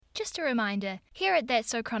Just a reminder, here at That's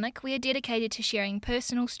So Chronic, we are dedicated to sharing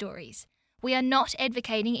personal stories. We are not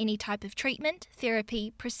advocating any type of treatment,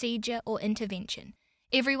 therapy, procedure, or intervention.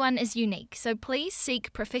 Everyone is unique, so please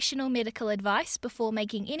seek professional medical advice before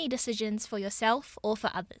making any decisions for yourself or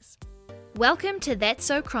for others. Welcome to That's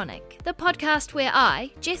So Chronic, the podcast where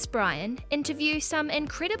I, Jess Bryan, interview some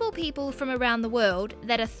incredible people from around the world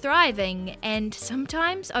that are thriving and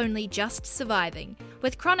sometimes only just surviving,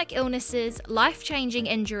 with chronic illnesses, life-changing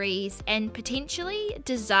injuries, and potentially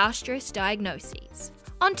disastrous diagnoses.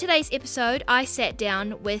 On today's episode, I sat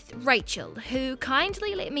down with Rachel, who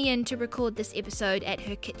kindly let me in to record this episode at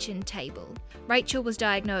her kitchen table. Rachel was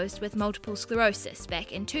diagnosed with multiple sclerosis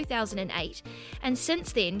back in 2008, and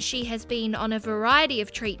since then she has been on a variety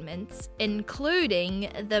of treatments,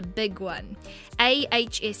 including the big one,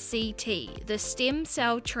 AHSCT, the stem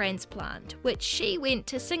cell transplant, which she went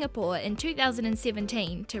to Singapore in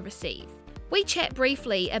 2017 to receive. We chat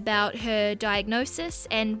briefly about her diagnosis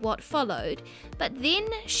and what followed, but then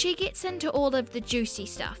she gets into all of the juicy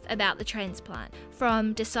stuff about the transplant,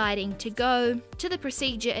 from deciding to go, to the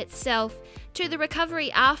procedure itself, to the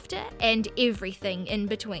recovery after, and everything in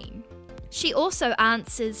between. She also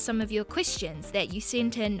answers some of your questions that you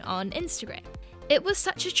sent in on Instagram. It was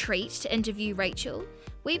such a treat to interview Rachel.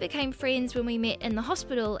 We became friends when we met in the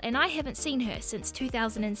hospital, and I haven't seen her since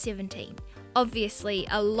 2017. Obviously,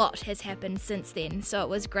 a lot has happened since then, so it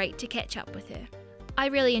was great to catch up with her. I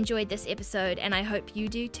really enjoyed this episode, and I hope you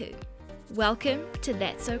do too. Welcome to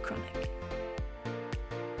That's So Chronic.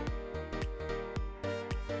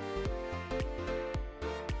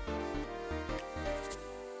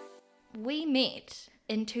 We met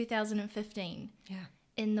in 2015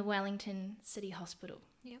 in the Wellington City Hospital.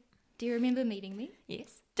 Yep. Do you remember meeting me?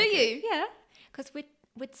 Yes. Do you? Yeah. Because we'd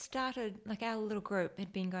started, like our little group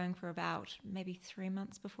had been going for about maybe 3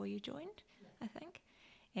 months before you joined, I think.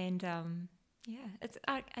 And it's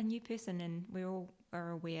a new person, and we all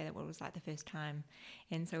are aware that it was like the first time.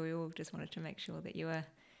 And so we all just wanted to make sure that you were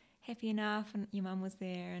happy enough and your mum was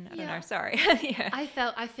there, and I don't know, sorry. Yeah.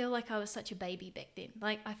 I feel like I was such a baby back then.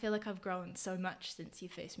 Like, I feel like I've grown so much since you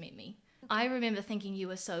first met me. I remember thinking you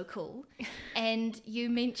were so cool. And you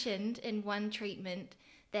mentioned in one treatment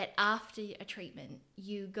that after a treatment,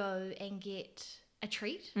 you go and get a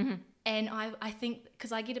treat. Mm-hmm. And I think,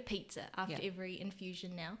 because I get a pizza after every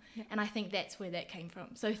infusion now, and I think that's where that came from.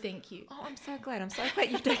 So thank you. Oh, I'm so glad. I'm so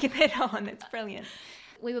glad you've taken that on. That's brilliant.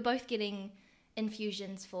 We were both getting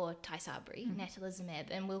infusions for Tysabri, natalizumab,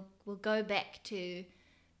 and we'll go back to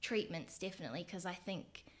treatments definitely, because I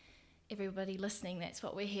think everybody listening, that's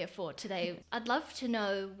what we're here for today. I'd love to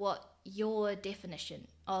know what your definition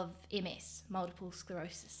of MS, multiple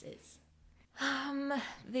sclerosis, is.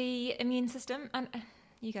 The immune system,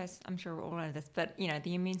 you guys I'm sure all know this, but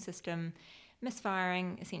the immune system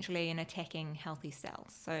misfiring essentially and attacking healthy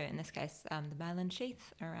cells. So in this case, the myelin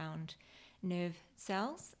sheath around nerve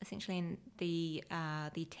cells, essentially, and the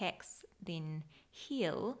attacks then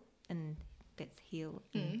heal, and that's heal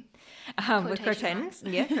with quotations.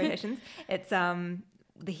 Yeah, quotations. It's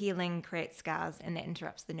the healing creates scars, and that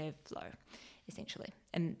interrupts the nerve flow, essentially.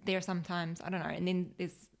 And there are sometimes, I don't know, and then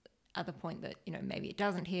there's other point that maybe it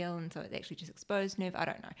doesn't heal, and so it's actually just exposed nerve. I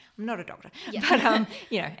don't know. I'm not a doctor, but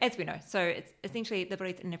as we know, so it's essentially the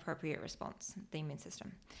body's inappropriate response, the immune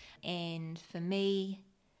system. And for me,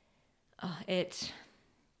 it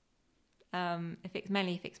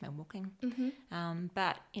mainly affects my walking,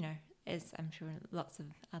 but as I'm sure lots of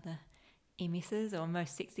other MSs or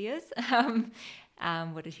most sexiers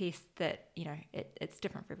would attest that it's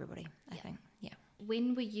different for everybody. I think.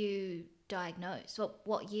 When were you diagnosed?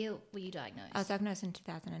 What year were you diagnosed? I was diagnosed in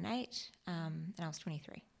 2008, and I was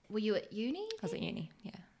 23. Were you at uni? I was at uni.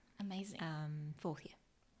 Yeah. Amazing. 4th year.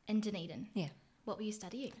 In Dunedin. Yeah. What were you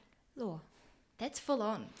studying? Law. That's full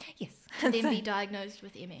on. Yes. To then be diagnosed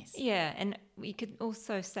with MS. Yeah, and we could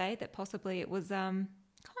also say that possibly it was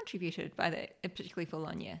contributed by that particularly full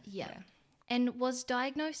on year. Yeah. And was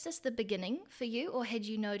diagnosis the beginning for you, or had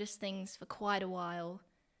you noticed things for quite a while?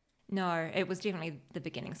 No, it was definitely the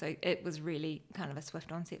beginning. So it was really kind of a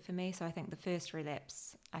swift onset for me. So I think the first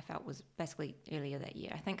relapse I felt was basically earlier that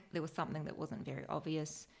year. I think there was something that wasn't very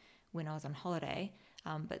obvious when I was on holiday,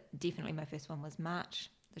 but definitely my first one was March.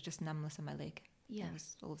 There's just numbness in my leg. Yeah. It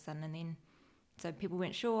was all of a sudden, and then so people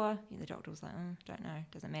weren't sure. The doctor was like, don't know,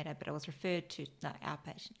 doesn't matter. But I was referred to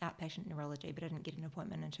outpatient neurology, but I didn't get an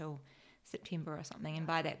appointment until September or something. And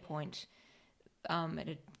by that point, it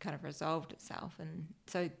had kind of resolved itself. And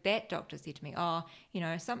so that doctor said to me,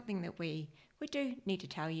 something that we do need to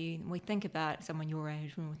tell you. And we think about someone your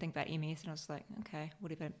age when we think about MS. And I was like, okay,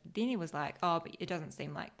 whatever. Then he was like, but it doesn't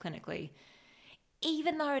seem like clinically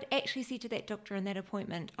even though I'd actually said to that doctor in that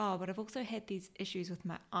appointment, oh, but I've also had these issues with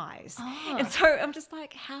my eyes. Oh. And so I'm just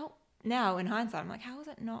like, how, now in hindsight, I'm like, how is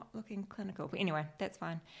it not looking clinical? But anyway, that's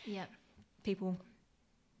fine. Yeah. People,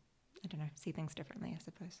 I don't know, see things differently, I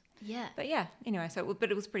suppose. Yeah. But yeah, anyway,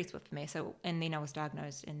 but it was pretty swift for me. So, and then I was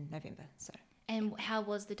diagnosed in November. So And how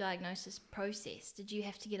was the diagnosis process? Did you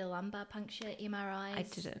have to get a lumbar puncture, MRIs? I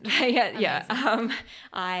didn't.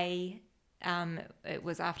 It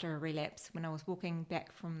was after a relapse when I was walking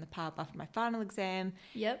back from the pub after my final exam.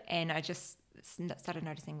 Yep. And I just started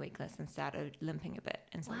noticing weakness and started limping a bit.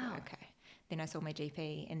 And so I was Wow. like, okay. Then I saw my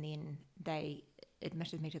GP, and then they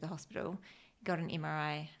admitted me to the hospital, got an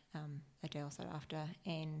MRI a day or so after,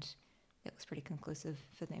 and that was pretty conclusive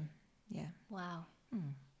for them. Yeah. Wow.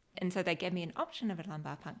 And so they gave me an option of a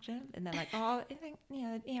lumbar puncture, and they're like, oh, I think,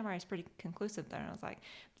 the MRI is pretty conclusive though. And I was like,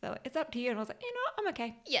 so it's up to you. And I was like, I'm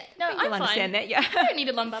okay. Yeah. No, You'll I'm understand fine. that, yeah. I don't need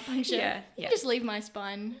a lumbar puncture. Yeah, You yeah. just leave my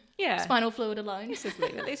spinal fluid alone. Let's just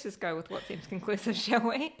leave it. Let's just go with what seems conclusive, shall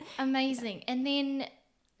we? Amazing. And then,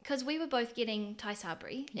 because we were both getting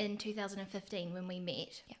Tysabri in 2015 when we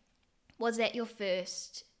met, was that your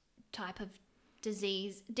first type of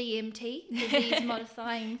disease, DMT, disease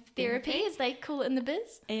modifying therapy, as they call it in the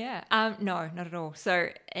biz? Yeah. No, not at all. So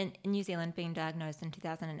in New Zealand, being diagnosed in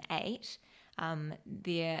 2008,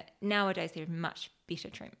 nowadays there are much better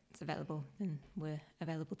treatments available than were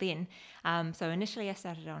available then. So initially I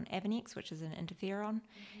started on Avonex, which is an interferon,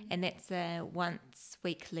 and that's a once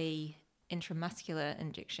weekly intramuscular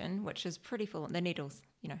injection, which is pretty full. The needles,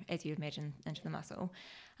 as you imagine, into the muscle,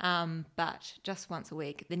 but just once a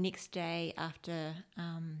week. The next day after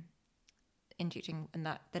injecting,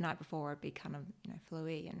 the night before, I'd be kind of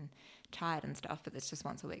fluey and tired and stuff, but it's just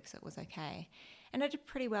once a week, so it was okay. And I did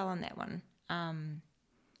pretty well on that one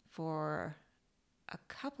for a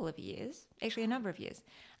couple of years, actually a number of years,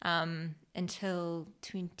 until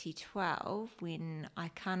 2012, when I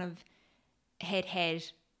kind of had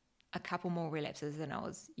a couple more relapses than I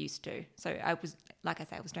was used to. So I was, like I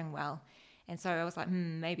say, I was doing well. And so I was like,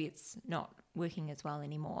 maybe it's not working as well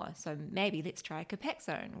anymore. So maybe let's try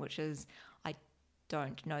Copaxone, which is, I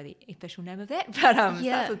don't know the official name of that, but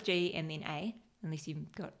starts with G and then A, unless you've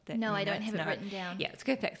got that. No, I don't have it written down. Yeah, it's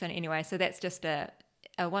Copaxone anyway. So that's just a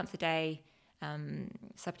once a day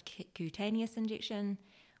subcutaneous injection,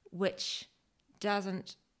 which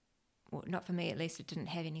doesn't, well, not for me at least, it didn't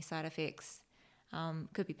have any side effects.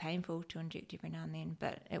 Could be painful to inject every now and then,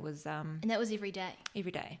 but it was... and that was every day?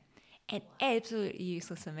 Every day. And absolutely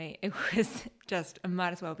useless for me. It was just, I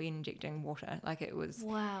might as well be injecting water. Like it was...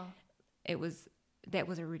 Wow. That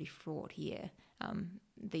was a really fraught year.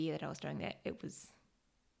 The year that I was doing that, it was...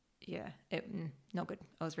 Yeah, not good.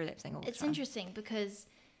 I was relapsing all the time. It's interesting because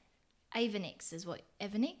Avonex is what...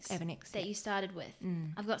 Avonex that you started with.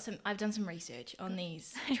 I've done some research on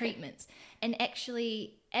these treatments, and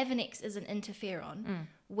actually Avonex is an interferon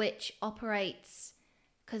which operates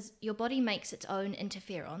because your body makes its own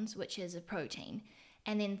interferons, which is a protein,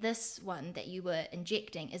 and then this one that you were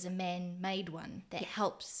injecting is a man-made one that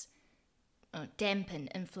helps dampen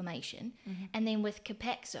inflammation. And then with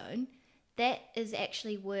Copaxone, that is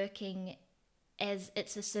actually working as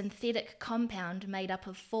it's a synthetic compound made up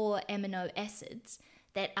of 4 amino acids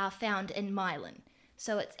that are found in myelin.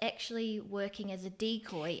 So it's actually working as a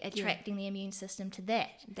decoy, attracting the immune system to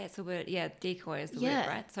that. That's the word, decoy is the word,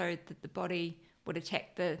 right? So the body would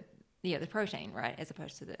attack the protein, right, as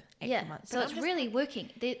opposed to the actual one. So it's really working.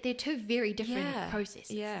 They're two very different processes.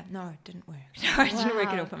 Yeah, no, it didn't work. No, it didn't work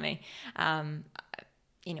at all for me.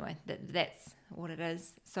 Anyway, that's what it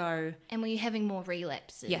is. So, and were you having more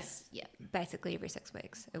relapses? Yes. Yeah. Basically every 6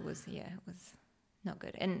 weeks. It was not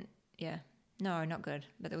good. And no, not good.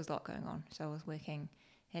 But there was a lot going on. So I was working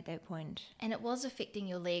at that point. And it was affecting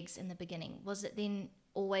your legs in the beginning. Was it then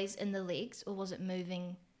always in the legs, or was it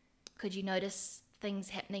moving? Could you notice things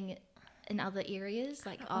happening in other areas,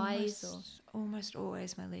 like eyes? Almost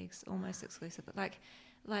always my legs, almost exclusive. But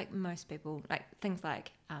like most people, like things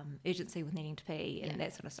like urgency with needing to pee and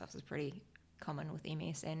that sort of stuff is pretty common with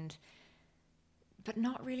MS, but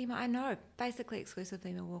not really basically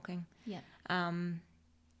exclusively my walking.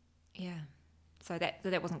 So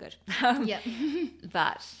that wasn't good.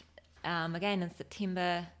 But again, in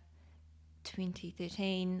September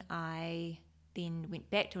 2013 I then went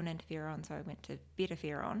back to an interferon, so I went to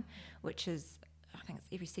Betaferon, which is, I think it's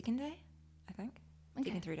every second day,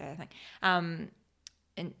 second 3 day, I think,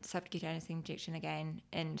 and subcutaneous injection again,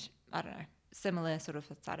 and I don't know, similar sort of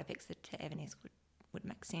side effects that to Avonex would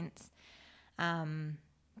make sense,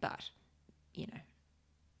 but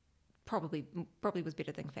probably was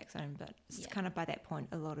better than Copaxone, but it's kind of by that point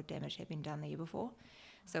a lot of damage had been done the year before,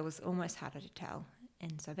 So it was almost harder to tell.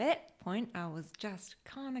 And so at that point, I was just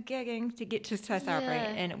kind of gagging to get to Taisabri.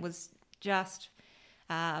 Yeah. And it was just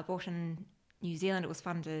abortion New Zealand. It was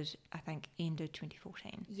funded, I think, end of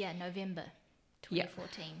 2014. Yeah, November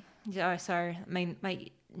 2014. So I mean, my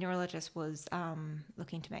neurologist was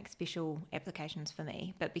looking to make special applications for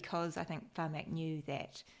me, but because I think Pharmac knew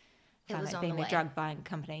that It was Pharmac on being the a way. drug buying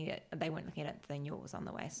company, they weren't looking at it, they knew it was on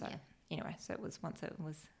the way. So Yeah. anyway, so it was once it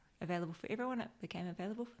was available for everyone, it became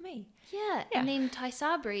available for me. Yeah, Yeah. and then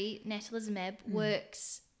Taisabri, natalizumab,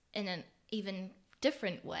 works in an even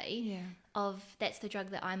different way. Yeah. That's the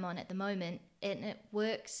drug that I'm on at the moment, and it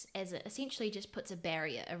works as it essentially just puts a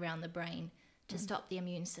barrier around the brain to stop the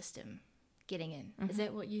immune system getting in. Is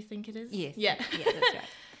that what you think it is? Yes. Yeah. Yeah, that's right.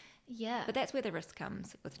 Yeah. But that's where the risk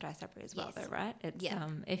comes with Taisabri as well, Yes. though, right? It's Yeah.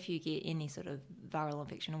 if you get any sort of viral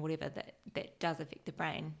infection or whatever that does affect the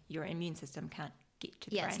brain, your immune system can't get to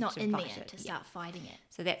the brain. It's not to in fight there it. to Yeah. start fighting it.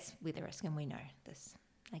 So that's where the risk, and we know this,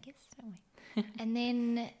 I guess, don't we? And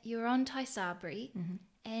then you're on Taisabri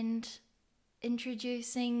and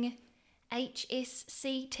introducing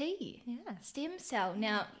HSCT, Yeah. stem cell.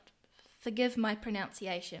 Now, forgive my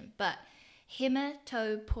pronunciation, but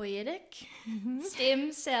hematopoietic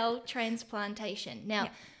stem cell transplantation. Now,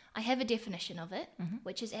 Yeah. I have a definition of it,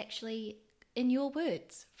 which is actually in your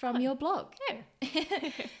words from your blog.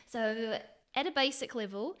 So, at a basic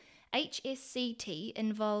level, HSCT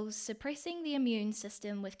involves suppressing the immune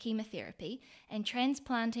system with chemotherapy and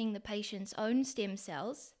transplanting the patient's own stem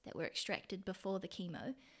cells that were extracted before the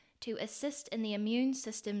chemo to assist in the immune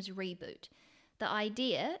system's reboot. The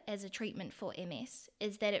idea, as a treatment for MS,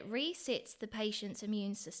 is that it resets the patient's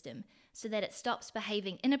immune system so that it stops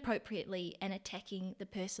behaving inappropriately and attacking the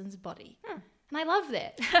person's body. And I love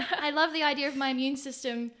that. I love the idea of my immune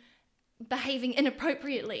system behaving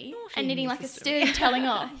inappropriately and needing immune like system. a stern telling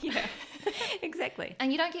off. Yeah, exactly.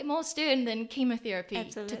 And you don't get more stern than chemotherapy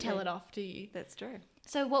Absolutely. to tell it off, do you? That's true.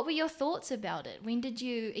 So what were your thoughts about it? When did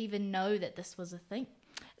you even know that this was a thing?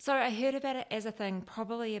 So I heard about it as a thing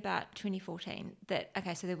probably about 2014.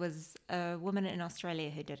 So there was a woman in Australia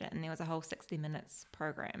who did it, and there was a whole 60 Minutes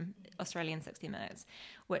program, Australian 60 Minutes,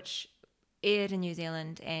 which aired in New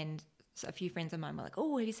Zealand, and so a few friends of mine were like,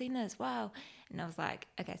 "Oh, have you seen this? Wow!" And I was like,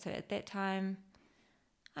 "Okay." So at that time,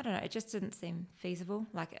 I don't know, it just didn't seem feasible.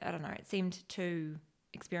 Like, I don't know, it seemed too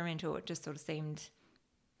experimental. It just sort of seemed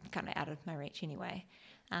kind of out of my reach anyway.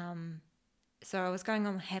 So I was going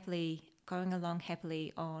along happily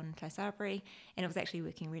on Taisabri, and it was actually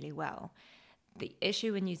working really well. The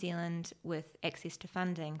issue in New Zealand with access to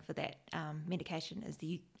funding for that medication is that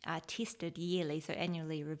you are tested yearly, so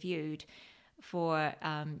annually reviewed, for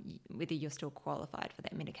whether you're still qualified for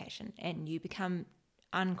that medication, and you become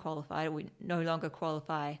unqualified or no longer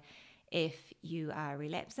qualify if you are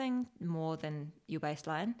relapsing more than your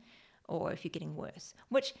baseline or if you're getting worse,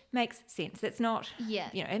 which makes sense. That's not, Yeah.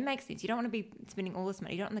 It makes sense. You don't want to be spending all this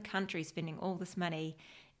money. You don't want the country spending all this money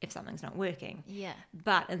if something's not working. Yeah.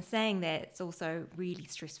 But in saying that, it's also really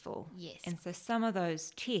stressful. Yes. And so some of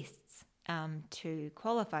those tests to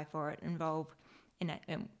qualify for it involve,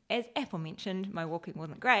 as Apple mentioned, my walking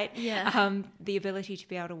wasn't great. Yeah. The ability to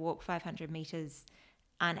be able to walk 500 meters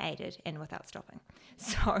unaided and without stopping.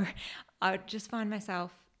 So I would just find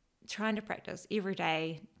myself trying to practice every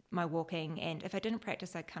day my walking, and if I didn't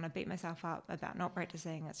practice, I'd kind of beat myself up about not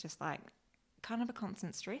practicing. It's just like kind of a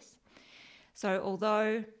constant stress. So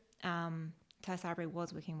although Taisabri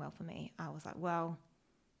was working well for me, I was like, well,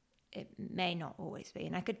 it may not always be.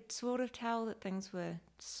 And I could sort of tell that things were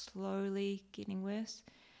slowly getting worse.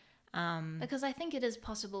 Because I think it is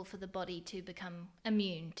possible for the body to become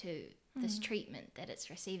immune to this treatment that it's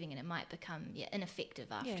receiving, and it might become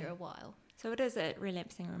ineffective after a while. So it is a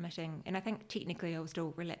relapsing remitting, and I think technically I was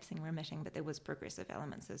still relapsing remitting, but there was progressive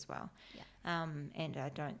elements as well. Yeah. And I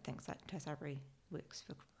don't think Taisabri works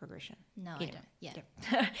for progression. No, Anyway, I don't.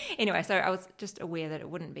 Yeah. Anyway, so I was just aware that it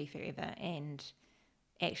wouldn't be forever, and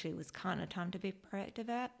actually it was kind of time to be proactive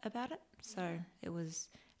about it. So it was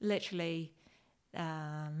literally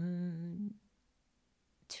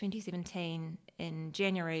 2017 in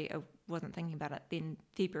January. I wasn't thinking about it. Then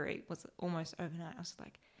February was almost overnight. I was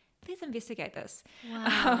like, let's investigate this.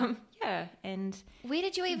 Wow. And Where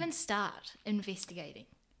did you even start investigating?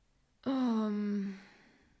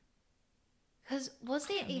 Because was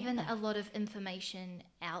there even a lot of information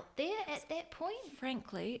out there at that point?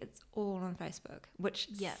 frankly, it's all on Facebook, which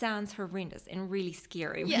Yeah. sounds horrendous and really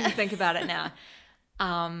scary when Yeah. you think about it now.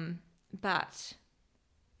 But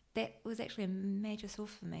that was actually a major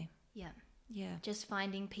source for me. Yeah. Yeah. Just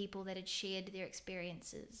finding people that had shared their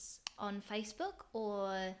experiences on Facebook,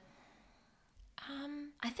 or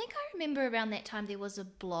I think I remember around that time there was a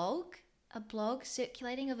blog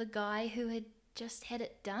circulating of a guy who had just had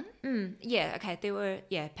it done. Yeah, okay. There were,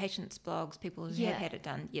 patients' blogs, people who Yeah. have had it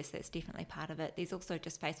done. Yes, that's definitely part of it. There's also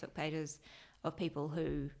just Facebook pages of people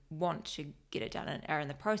who want to get it done and are in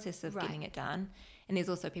the process of Right. getting it done. And there's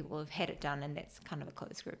also people who've had it done, and that's kind of a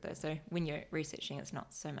closed group though. So when you're researching, it's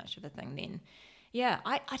not so much of a thing then. Yeah,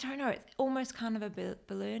 I don't know. It's almost kind of a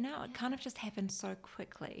blur now. It kind of just happened so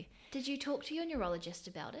quickly. Did you talk to your neurologist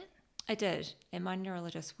about it? I did, and my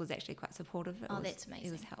neurologist was actually quite supportive. That's amazing.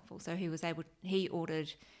 It was helpful. So he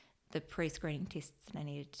ordered the pre-screening tests that I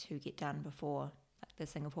needed to get done before the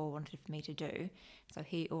Singapore wanted for me to do. So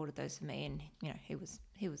he ordered those for me, and he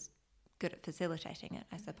was good at facilitating it,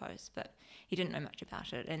 I suppose, but he didn't know much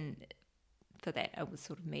about it, and for that it was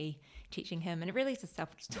sort of me teaching him, and it really is a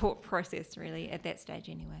self-taught process really at that stage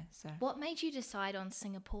anyway. So What made you decide on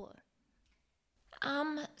Singapore?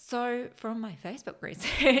 So from my Facebook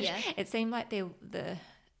research, it seemed like the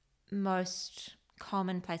most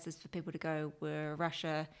common places for people to go were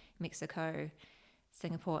Russia, Mexico,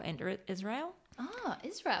 Singapore, and Israel. Oh,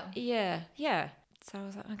 Israel. Yeah. So I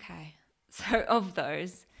was like, okay. So of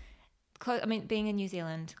those, being in New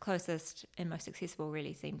Zealand, closest and most accessible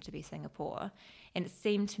really seemed to be Singapore. And it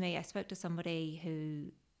seemed to me, I spoke to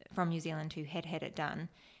somebody from New Zealand who had it done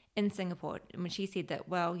in Singapore, when she said that,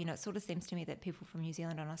 well, it sort of seems to me that people from New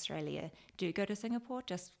Zealand and Australia do go to Singapore,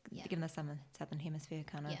 just given the southern hemisphere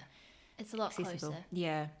kind of It's a lot accessible. closer.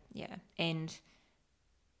 Yeah. And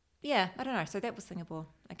I don't know. So that was Singapore.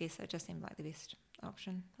 I guess it just seemed like the best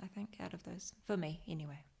option, I think, out of those, for me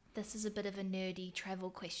anyway. This is a bit of a nerdy travel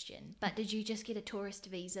question, but did you just get a tourist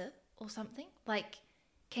visa or something? Like,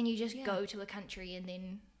 can you just go to a country and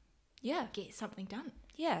then get something done?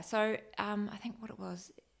 Yeah, so I think what it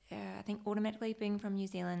was, automatically being from New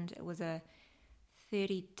Zealand, it was a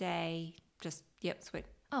 30-day sweet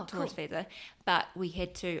tourist visa. But we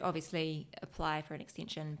had to obviously apply for an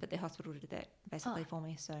extension, but the hospital did that basically for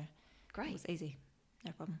me, so Great. it was easy,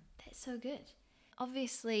 no problem. That's so good.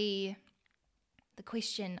 Obviously, the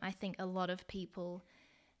question I think a lot of people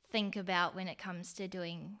think about when it comes to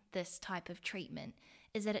doing this type of treatment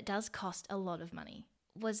is that it does cost a lot of money.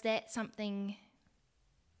 Was that something...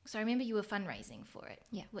 So I remember you were fundraising for it,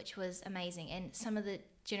 which was amazing. And some of the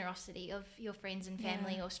generosity of your friends and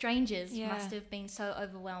family or strangers must have been so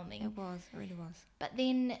overwhelming. It really was. But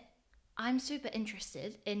then I'm super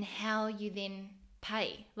interested in how you then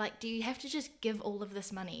pay. Like, do you have to just give all of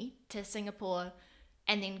this money to Singapore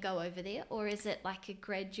and then go over there? Or is it like a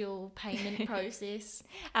gradual payment process?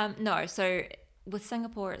 No, so with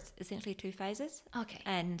Singapore, it's essentially 2 phases. Okay.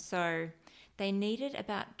 And so they needed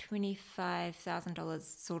about $25,000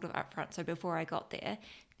 sort of upfront. So before I got there,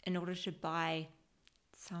 in order to buy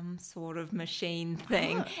some sort of machine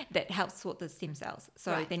thing that helps sort the stem cells.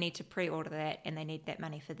 So they need to pre-order that, and they need that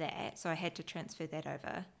money for that. So I had to transfer that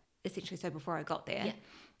over, essentially, so before I got there. Yeah.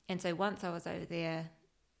 And so once I was over there,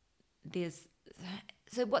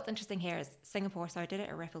 so what's interesting here is Singapore, so I did it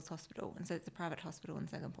at Raffles Hospital, and so it's a private hospital in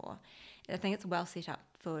Singapore. I think it's well set up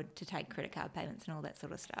to take credit card payments and all that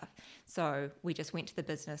sort of stuff. So we just went to the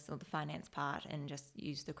business or the finance part and just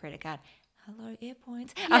used the credit card. Hello,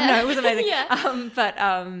 AirPoints. No, it was amazing.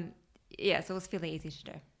 So it was fairly easy to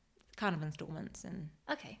do. Kind of installments, and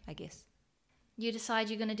I guess. You decide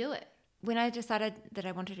you're going to do it. When I decided that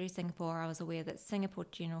I wanted to do Singapore, I was aware that Singapore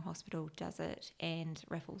General Hospital does it and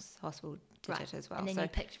Raffles Hospital did it as well. And then you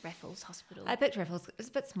picked Raffles Hospital. I picked Raffles. It was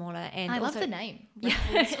a bit smaller. And I love the name,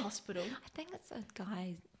 Raffles Hospital. I think it's a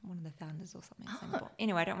guy, one of the founders or something in Singapore.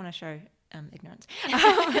 Anyway, I don't want to show ignorance.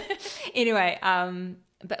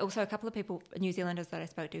 But also a couple of people, New Zealanders that I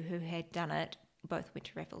spoke to who had done it, both went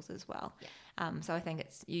to Raffles as well. Yeah. So I think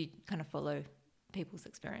you kind of follow people's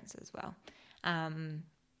experience as well.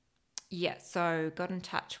 So got in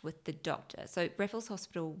touch with the doctor. So Raffles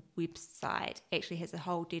Hospital website actually has a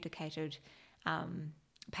whole dedicated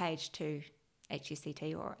page to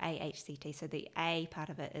HSCT or AHCT. So the A part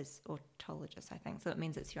of it is autologous, I think. So it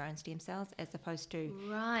means it's your own stem cells, as opposed to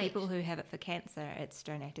people who have it for cancer, it's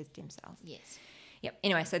donated stem cells. Yes. Yep.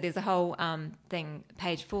 Anyway, so there's a whole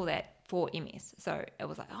page for that for MS. So it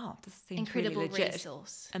was like, this seems incredible really legit.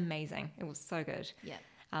 Resource. Amazing. It was so good. Yeah.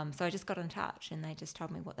 So I just got in touch, and they just told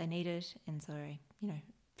me what they needed, and so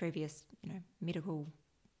previous medical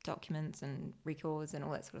documents and records and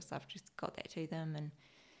all that sort of stuff. Just got that to them, and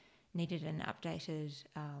needed an updated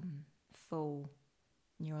full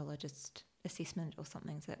neurologist assessment or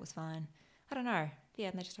something. So that was fine. I don't know. yeah,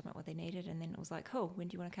 and they just told me what they needed, and then it was like, cool, when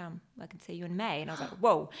do you want to come? I can see you in May. And I was like,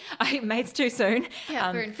 whoa, May's too soon.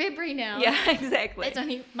 Yeah, we're in February now. Yeah, exactly. It's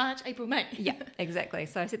only March, April, May. Yeah, exactly.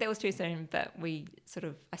 So I said that was too soon, but I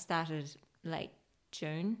started late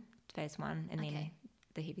June, phase 1, and then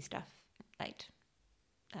the heavy stuff late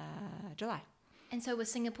July. And so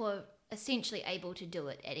was Singapore essentially able to do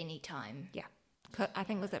it at any time? Yeah. I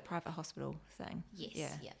think it was that private hospital thing.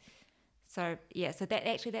 Yes, yeah. So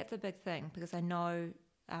that's a big thing, because I know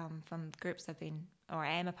from groups I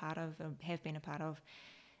am a part of, or have been a part of,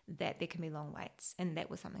 that there can be long waits, and that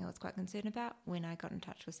was something I was quite concerned about when I got in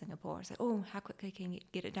touch with Singapore. I was like, oh, how quickly can you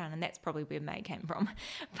get it done? And that's probably where May came from.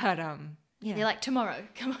 But yeah, they're like, tomorrow,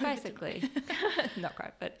 come on. Basically. Not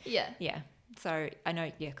quite, but yeah. So I know,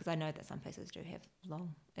 because I know that some places do have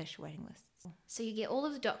long-ish waiting lists. So you get all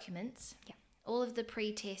of the documents, all of the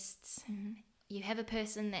pre-tests. Mm-hmm. You have a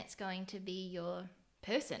person that's going to be your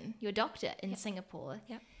doctor in Singapore.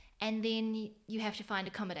 Yep. And then you have to find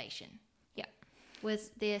accommodation. Yeah.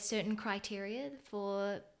 Was there certain criteria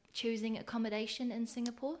for choosing accommodation in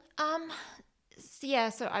Singapore?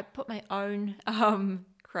 So I put my own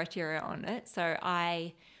criteria on it. So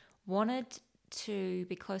I wanted to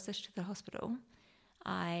be closest to the hospital.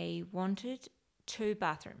 I wanted 2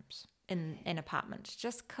 bathrooms in an apartment,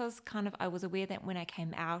 just because kind of I was aware that when I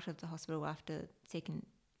came out of the hospital after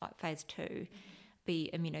phase 2, be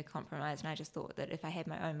immunocompromised, and I just thought that if I had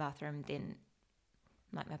my own bathroom, then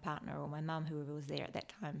like my partner or my mum, whoever was there at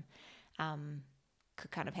that time,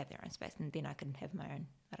 could kind of have their own space, and then I could have my own,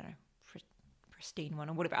 I don't know, pristine one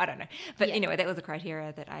or whatever, I don't know. But anyway, that was a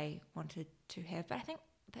criteria that I wanted to have, but I think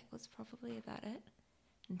that was probably about it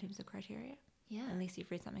in terms of criteria. Yeah. Unless you've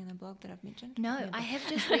read something in the blog that I've mentioned. No, I have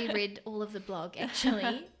just reread all of the blog,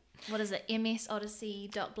 actually. What is it?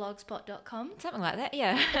 msodyssey.blogspot.com? Something like that,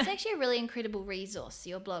 yeah. It's actually a really incredible resource,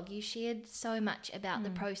 your blog. You shared so much about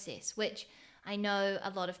the process, which I know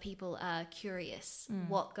a lot of people are curious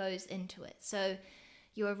what goes into it. So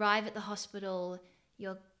you arrive at the hospital,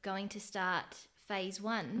 you're going to start phase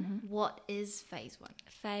 1. Mm-hmm. What is phase 1?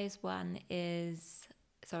 Phase 1 is,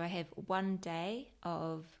 so I have 1 day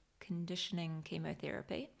of conditioning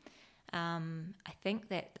chemotherapy. I think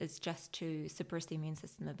that is just to suppress the immune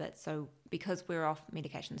system a bit. So because we're off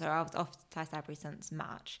medication, so I was off Tysabri since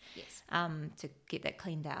March, to get that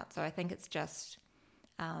cleaned out. So I think it's just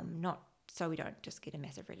not so we don't just get a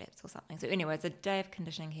massive relapse or something. So anyway, it's a day of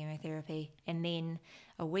conditioning chemotherapy, and then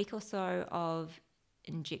a week or so of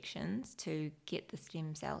injections to get the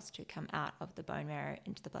stem cells to come out of the bone marrow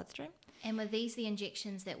into the bloodstream. And were these the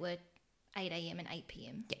injections that were 8 a.m. and 8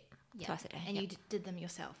 p.m? Yeah, twice a day. And you did them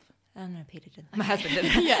yourself? Oh, no, Peter did. My husband did.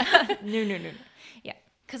 Yeah. No. Yeah.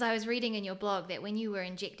 Because I was reading in your blog that when you were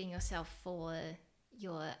injecting yourself for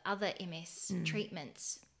your other MS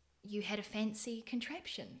treatments, you had a fancy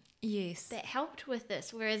contraption. Yes. That helped with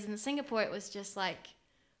this. Whereas in Singapore, it was just like,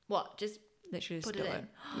 what? Just literally put it it in.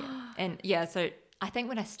 Yeah. And yeah, so I think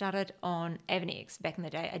when I started on Avenex back in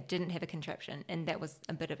the day, I didn't have a contraption, and that was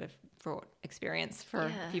a bit of a fraught experience for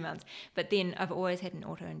a few months. But then I've always had an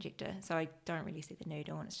auto-injector, so I don't really see the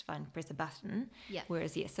needle, and it's just fine, press a button. Yeah.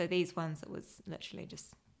 Whereas, so these ones, it was literally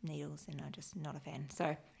just needles, and I'm just not a fan.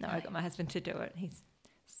 So, no, I got my husband to do it. He's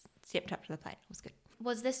stepped up to the plate. It was good.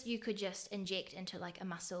 Was this you could just inject into like a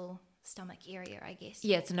muscle stomach area, I guess?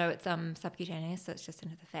 Yeah, so no, it's subcutaneous, so it's just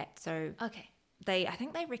into the fat. So okay. I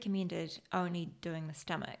think they recommended only doing the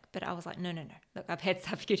stomach, but I was like, no. Look, I've had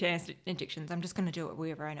subcutaneous injections. I'm just going to do it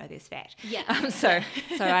wherever I know there's fat. Yeah. So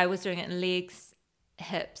I was doing it in legs,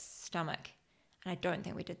 hips, stomach, and I don't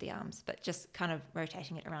think we did the arms, but just kind of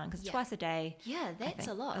rotating it around because twice a day. Yeah, that's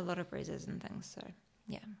a lot. A lot of bruises and things. So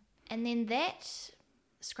yeah. And then that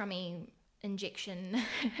scrummy injection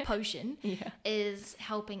potion is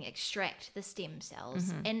helping extract the stem cells.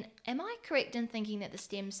 Mm-hmm. And am I correct in thinking that the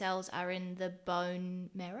stem cells are in the bone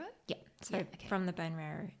marrow? Yeah. So from the bone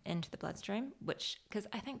marrow into the bloodstream, which, because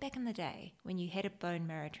I think back in the day when you had a bone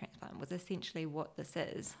marrow transplant was essentially what this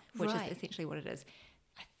is, which is essentially what it is.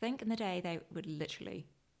 I think in the day they would literally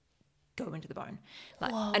go into the bone.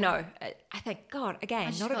 Like, I know. I think, God,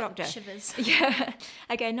 again, not a doctor. Shivers. Yeah.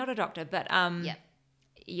 Again, not a doctor, but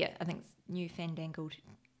yeah, I think it's new fandangled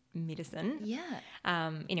medicine. Yeah.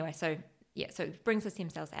 Anyway, so it brings the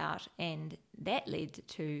stem cells out, and that led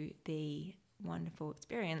to the wonderful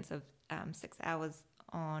experience of 6 hours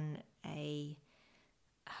on a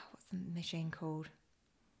what's the machine called?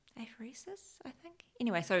 Apheresis, I think.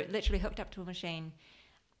 Anyway, so literally hooked up to a machine.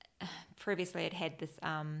 Previously, it had this.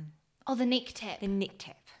 The neck tap. The neck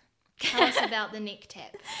tap. Tell us about the neck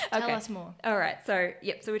tap. Tell us more. All right. So,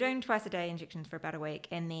 so we're doing twice a day injections for about a week.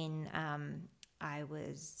 And then I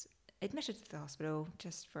was admitted to the hospital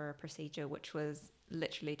just for a procedure, which was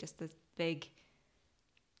literally just this big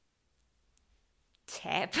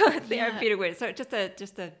tap, therapeutic word. So just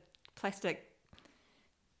a plastic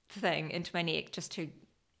thing into my neck just to,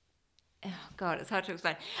 oh God, it's hard to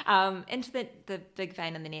explain, into the big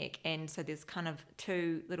vein in the neck. And so there's kind of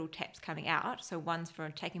two little taps coming out. So one's for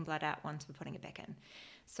taking blood out, one's for putting it back in.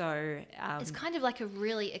 So it's kind of like a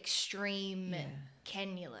really extreme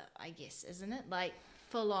cannula, I guess, isn't it? Like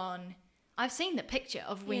full on. I've seen the picture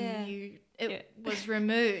of when it was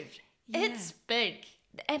removed. Yeah. It's big.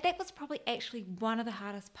 And that was probably actually one of the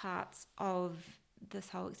hardest parts of this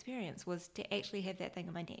whole experience, was to actually have that thing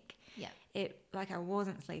in my neck. Yeah. It, like, I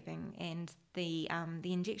wasn't sleeping, and the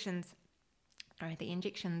injections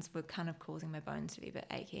were kind of causing my bones to be a bit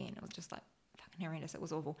achy, and it was just like fucking horrendous. It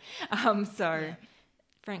was awful.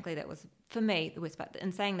 Frankly, that was, for me, the worst part.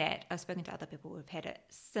 In saying that, I've spoken to other people who've had it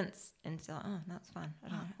since, and it's like, oh, no, it's fine. I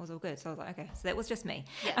don't know. It was all good. So I was like, okay. So that was just me.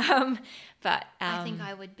 Yeah. But I think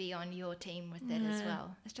I would be on your team with that as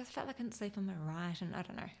well. It just felt like I couldn't sleep on my right, and I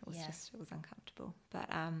don't know. It was it was uncomfortable. But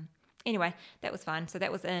anyway, that was fine. So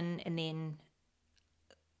that was in, and then,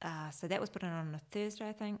 so that was put in on a Thursday,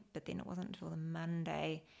 I think, but then it wasn't until the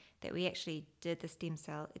Monday that we actually did the stem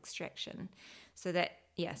cell extraction. So that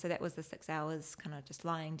was the 6 hours kind of just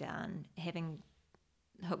lying down, having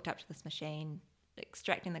hooked up to this machine,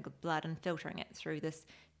 extracting the blood and filtering it through this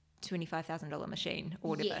 $25,000 machine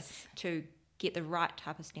or whatever to get the right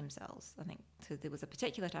type of stem cells. I think so there was a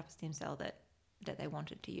particular type of stem cell that they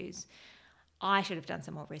wanted to use. I should have done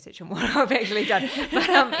some more research on what I've actually done. But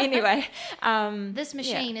anyway. This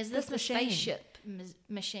machine, is this the spaceship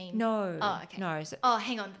machine? No. Oh, okay. No.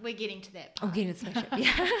 Hang on. We're getting to that part. I'm getting to the spaceship,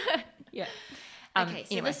 yeah. Yeah. Okay,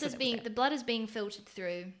 so anyway, the blood is being filtered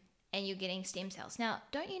through and you're getting stem cells. Now,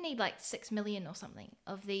 don't you need like 6 million or something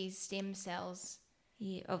of these stem cells?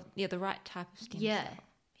 Yeah, the right type of stem cell.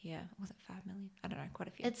 Yeah, was it 5 million? I don't know, quite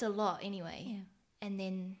a few. It's a lot anyway. Yeah. And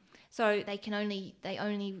then so they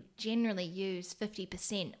only generally use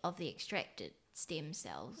 50% of the extracted stem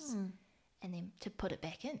cells and then to put it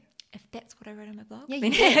back in. If that's what I wrote on my blog, yeah,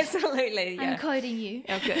 then absolutely. Yeah. I'm quoting you.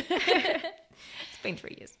 Oh, good. It's been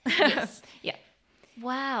 3 years. Yes. Yeah.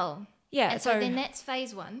 Wow. Yeah. And so then that's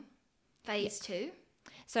phase 1. Phase 2.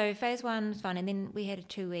 So phase 1 was fun, and then we had a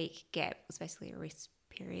 2-week gap. It was basically a rest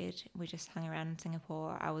period. We just hung around in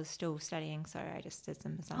Singapore. I was still studying, so I just did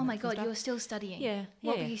some assignments. Oh my God, you were still studying? Yeah.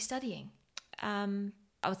 What were you studying? I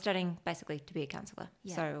was studying basically to be a counsellor.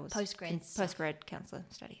 Yeah. So it was post-grad counsellor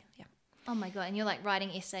study. Yeah. Oh my God, and you're like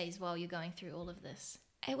writing essays while you're going through all of this.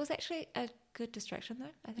 It was actually a good distraction though,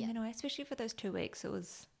 I think, in a way, especially for those 2 weeks. It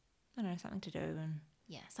was, I don't know, something to do. And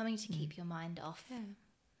something to keep your mind off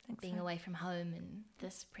being so. Away from home and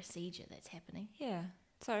this procedure that's happening. Yeah,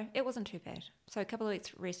 so it wasn't too bad. So a couple of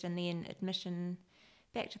weeks rest and then admission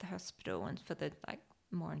back to the hospital and for the like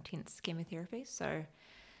more intense chemotherapy. So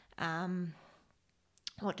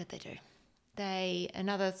what did they do?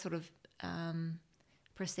 Another sort of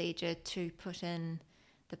procedure to put in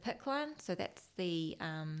the PICC line. So that's the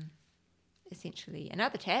essentially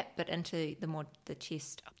another tap, but into the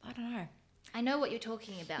chest. I don't know. I know what you're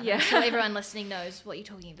talking about. Yeah. I'm sure everyone listening knows what you're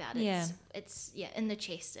talking about. It's Yeah. in the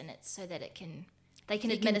chest, and it's so that they can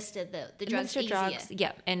administer the drugs easier.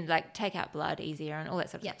 Yeah, and like take out blood easier and all that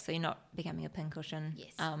sort of stuff. So you're not becoming a pincushion.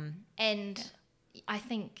 Yes. And I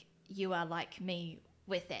think you are like me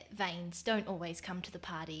with that. Veins don't always come to the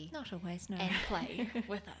party. Not always, no. And play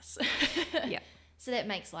with us. Yeah. So that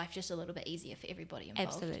makes life just a little bit easier for everybody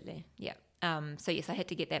involved. Absolutely. Yeah. So yes, I had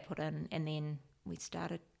to get that put in, and then we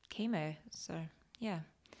started chemo. So yeah.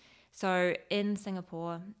 So in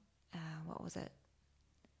Singapore, what was it?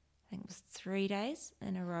 I think it was 3 days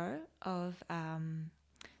in a row of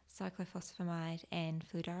cyclophosphamide and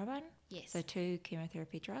fludarabine. Yes. So 2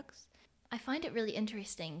 chemotherapy drugs. I find it really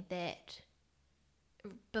interesting that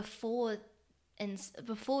before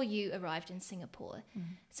you arrived in Singapore,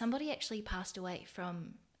 somebody actually passed away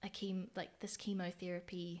from this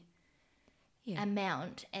chemotherapy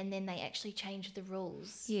amount, and then they actually changed the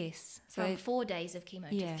rules. Yes. From 4 days of chemo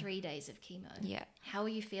to 3 days of chemo. Yeah. How are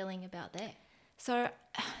you feeling about that? So,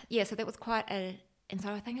 so that was and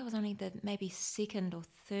so I think I was only the maybe second or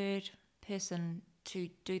third person to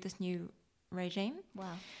do this new regime.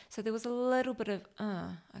 Wow. So there was a little bit of,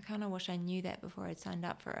 I kind of wish I knew that before I'd signed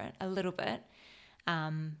up for it, a little bit.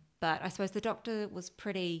 But I suppose the doctor was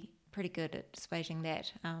pretty good at assuaging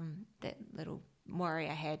that little worry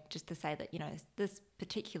I had, just to say that, this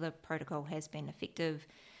particular protocol has been effective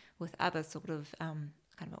with other sort of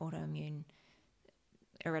kind of autoimmune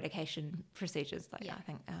eradication procedures. I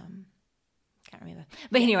think, can't remember.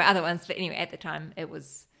 But anyway, other ones. But anyway, at the time it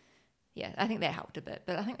was I think that helped a bit.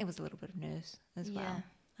 But I think there was a little bit of nerves as well.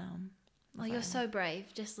 Oh, you're so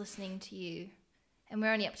brave, just listening to you. And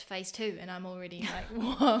we're only up to phase 2, and I'm already like,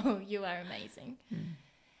 whoa, you are amazing.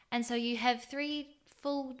 And so you have 3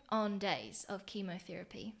 full-on days of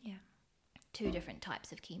chemotherapy. Yeah. 2 different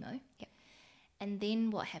types of chemo. Yeah. And then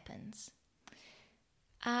what happens?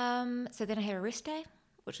 So then I had a rest day,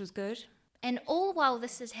 which was good. And all while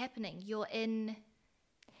this is happening, you're in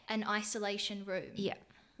an isolation room. Yeah.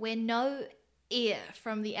 Where no air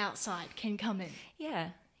from the outside can come in. Yeah.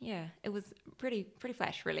 It was pretty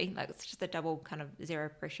flash, really. Like, it's just a double kind of zero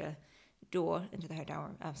pressure door into the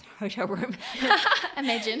hotel room.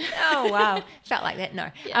 Imagine. Oh, wow. Felt like that. No.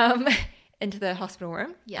 Yeah. Into the hospital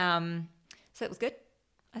room. Yeah. So it was good,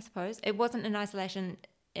 I suppose. It wasn't an isolation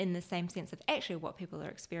in the same sense of actually what people are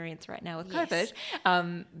experiencing right now with Yes.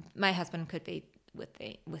 COVID. My husband could be with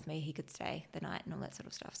me. He could stay the night and all that sort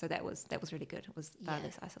of stuff. So that was really good. It was far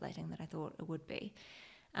less isolating than I thought it would be.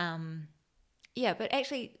 But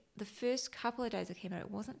actually the first couple of days of chemo,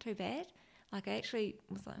 it wasn't too bad. Like, I actually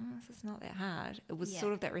was like, this is not that hard. It was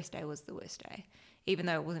sort of that rest day was the worst day, even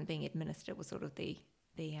though it wasn't being administered. It was sort of the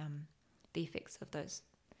effects of those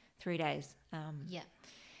 3 days.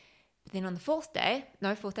 But then on the fourth day,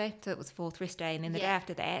 so it was the fourth rest day, and then the day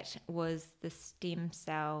after that was the stem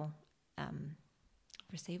cell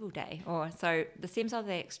receival day. So the stem cells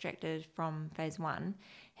they extracted from phase 1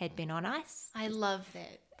 had been on ice. I love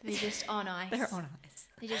that. They're just on ice. They're on ice.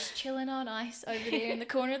 They're just chilling on ice over there in the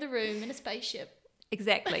corner of the room in a spaceship.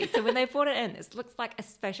 Exactly. So when they brought it in, it looks like a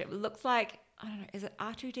spaceship. It looks like, I don't know, is it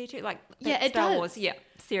R2-D2? Like it Star does. Wars. Yeah,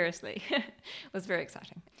 seriously. It was very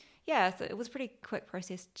exciting. Yeah, so it was a pretty quick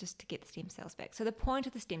process just to get the stem cells back. So the point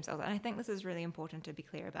of the stem cells, and I think this is really important to be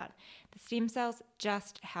clear about, the stem cells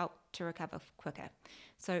just help to recover quicker.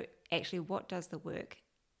 So actually what does the work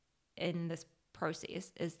in this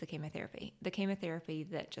process is the chemotherapy. The chemotherapy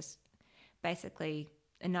that just basically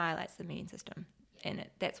annihilates the immune system. And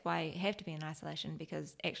that's why you have to be in isolation,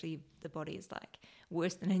 because actually the body is like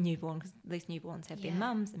worse than a newborn, because these newborns have their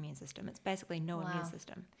mum's immune system. It's basically no immune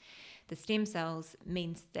system. The stem cells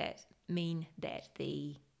mean that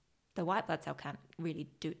the white blood cell count really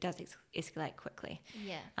does escalate quickly.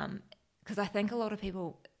 Yeah. Because I think a lot of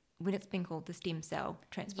people, when it's been called the stem cell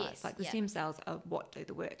transplants, the stem cells are what do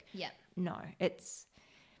the work. Yeah. No, it's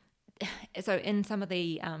so in some of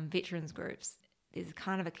the veterans groups, there's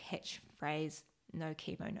kind of a catchphrase, no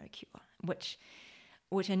chemo, no cure, which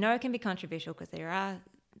I know can be controversial because there are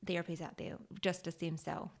therapies out there, just a stem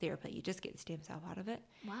cell therapy. You just get the stem cell out of it.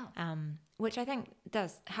 Wow. Which I think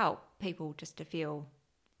does help people just to feel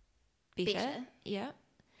better. Yeah.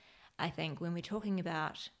 I think when we're talking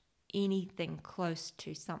about anything close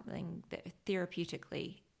to something that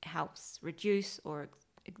therapeutically helps reduce or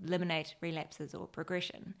eliminate relapses or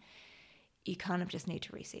progression, you kind of just need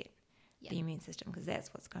to reset the immune system, because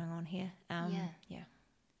that's what's going on here.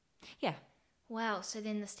 Yeah. Wow. So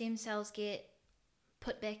then the stem cells get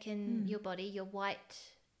put back in your body, your white,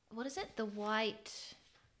 what is it? The white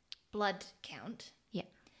blood count. Yeah.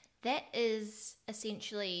 That is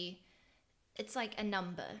essentially, it's like a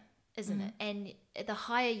number, isn't it? And the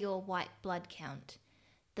higher your white blood count,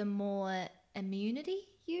 the more immunity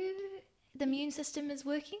the immune system is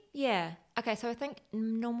working. Yeah. Okay, so I think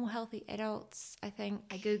normal healthy adults, I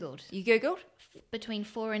Googled. You Googled? Between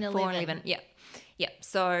 4 and 11. 4 and 11, yeah. Yeah,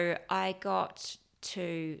 so I got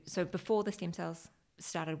so before the stem cells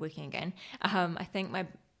started working again, I think my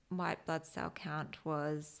white blood cell count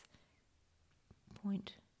was 0.1,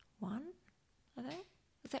 I think.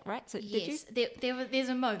 Is that right? So yes, there's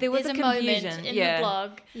a moment. There was there's a moment confusion. in the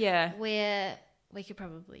blog where we could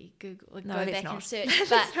probably Google, go that's back not. and search,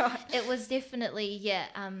 but it was definitely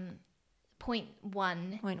 0.1.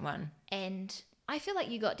 0.1. And I feel like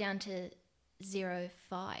you got down to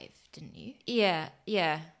 0.5, didn't you? Yeah,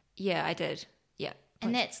 I did. Yeah.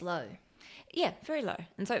 And that's low. Yeah, very low.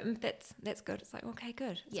 And so that's good. It's like, okay,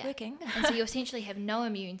 good. It's working. And so you essentially have no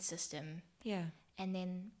immune system. Yeah. And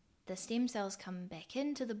then the stem cells come back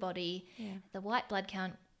into the body. Yeah. The white blood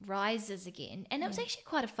count rises again. And it was actually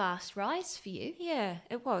quite a fast rise for you. Yeah,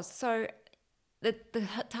 it was. So the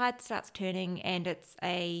tide starts turning, and it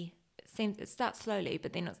starts slowly,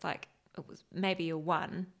 but then it's like it was maybe a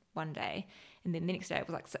 1 day, and then the next day it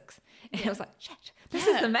was like 6. And I was like, shit, this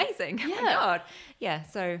is amazing. Oh my God. Yeah,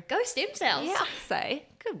 so go stem cells. Yeah, I'd say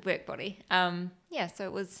good work, body. So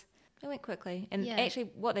it went quickly. And actually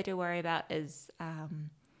what they do worry about is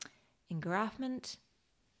engraftment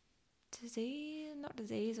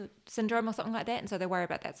disease or syndrome or something like that, and so they worry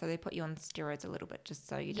about that, so they put you on steroids a little bit just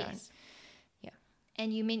so you don't.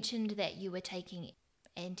 And you mentioned that you were taking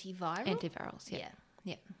antivirals.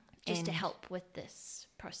 Yeah. just to And- help with this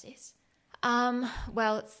process?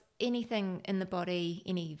 Well, it's anything in the body,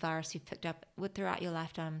 any virus you've picked up throughout your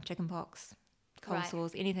lifetime, chickenpox, cold Right.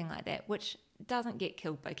 sores, anything like that, which doesn't get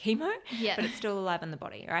killed by chemo, Yeah. but it's still alive in the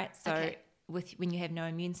body, right? So Okay. when you have no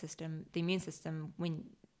immune system, the immune system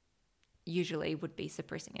usually would be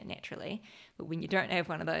suppressing it naturally, but when you don't have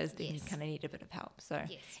one of those, then you Yes. kind of need a bit of help. So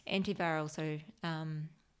Yes. antivirals,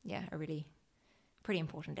 are really pretty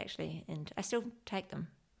important actually, and I still take them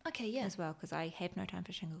Okay, yeah. as well because I have no time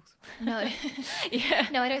for shingles. No. Yeah.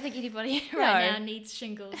 No, I don't think anybody right No. now needs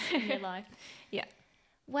shingles in their life. Yeah.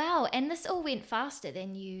 Wow, and this all went faster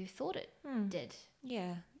than you thought it did.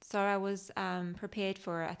 Yeah. So I was prepared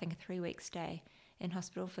for, I think, a 3-week stay in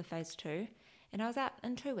hospital for phase 2, and I was out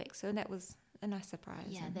in 2 weeks, so that was a nice surprise.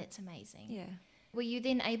 Yeah, and- that's amazing. yeah. Were you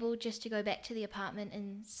then able just to go back to the apartment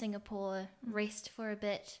in Singapore, rest for a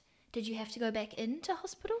bit? Did you have to go back into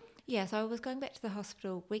hospital? Yeah, so I was going back to the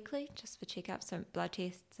hospital weekly just for checkups, so blood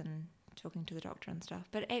tests and talking to the doctor and stuff.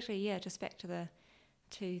 But actually, yeah, just back to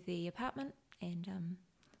the apartment and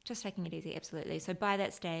just taking it easy, absolutely. So by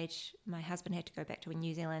that stage, my husband had to go back to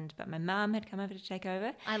New Zealand, but my mum had come over to take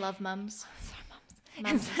over. I love mums. So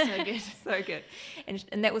Mums are so good. so good,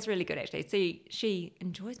 and that was really good actually. See, she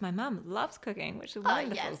enjoys. My mum loves cooking, which is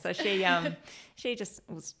wonderful. yes. So she just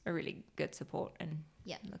was a really good support and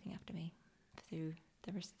Yeah. looking after me through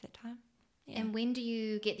the rest of that time. Yeah. And when do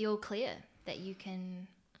you get the all clear that you can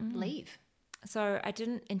leave? So I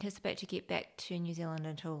didn't anticipate to get back to New Zealand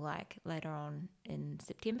until like later on in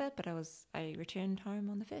September, but I returned home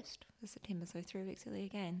on the 1st of September, so 3 weeks early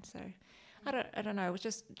again. So I don't know. It was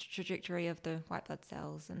just trajectory of the white blood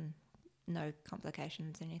cells and no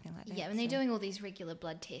complications or anything like that. Yeah, and they're so- doing all these regular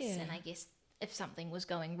blood tests, Yeah. and I guess if something was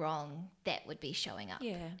going wrong, that would be showing up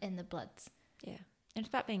Yeah. in the bloods. Yeah, and it's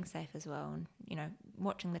about being safe as well, and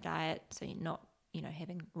watching the diet so you're not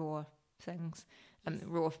having raw things,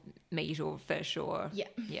 raw meat or fish or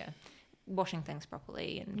Yeah. washing things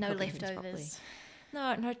properly and No cooking things properly. leftovers.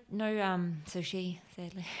 No sushi,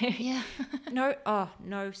 sadly. Yeah.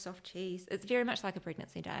 No soft cheese. It's very much like a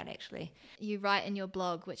pregnancy diet, actually. You write in your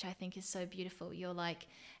blog, which I think is so beautiful, you're like,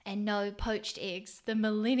 and no poached eggs. The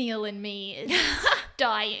millennial in me is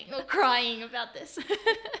dying or crying about this.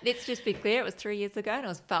 Let's just be clear, it was 3 years ago and it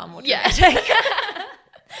was far more Yeah. dramatic.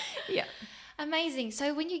 Yeah. Amazing.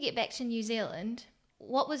 So when you get back to New Zealand,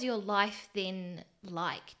 what was your life then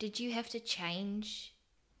like? Did you have to change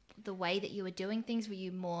the way that you were doing things? Were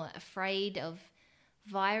you more afraid of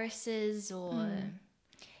viruses or...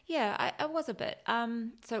 Yeah, I was a bit.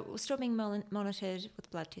 So we're still being monitored with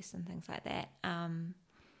blood tests and things like that,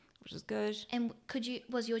 which is good. And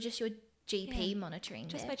was your GP Yeah. monitoring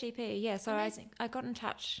Just that? my GP, yeah. So Amazing. I got in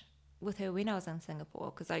touch with her when I was in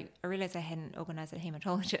Singapore because I realised I hadn't organised a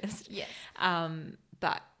haematologist. Yes.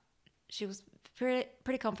 But she was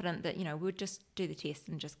pretty confident that, we'd just do the test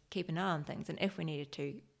and just keep an eye on things. And if we needed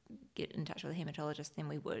to get in touch with a haematologist, then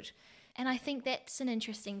we would. And I think that's an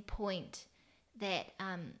interesting point that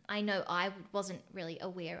I know I wasn't really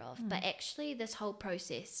aware of, but actually this whole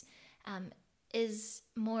process is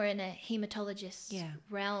more in a hematologist's Yeah.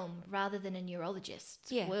 realm rather than a neurologist's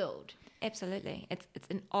Yeah. world. Absolutely. It's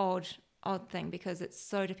an odd thing because it's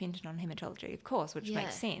so dependent on hematology, of course, which Yeah.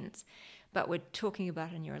 makes sense. But we're talking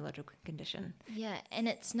about a neurological condition. Yeah, and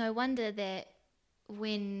it's no wonder that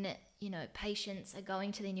when, patients are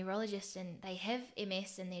going to their neurologist and they have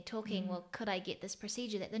MS and they're talking, well, could I get this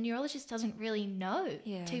procedure? That the neurologist doesn't really know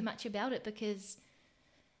Yeah. too much about it because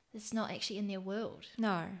it's not actually in their world.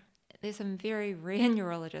 No, there's some very rare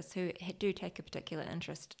neurologists who do take a particular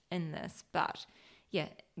interest in this, but yeah,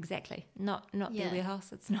 exactly. Not Yeah. their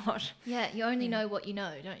wheelhouse. It's not. Yeah, you only know what you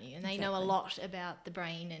know, don't you? And they know a Exactly. lot about the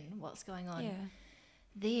brain and what's going on Yeah.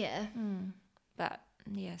 there. But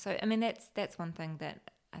yeah, so I mean that's one thing that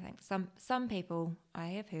I think some people I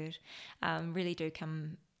have heard really do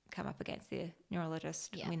come up against their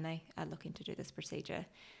neurologist Yeah. when they are looking to do this procedure.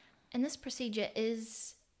 And this procedure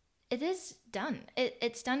is done.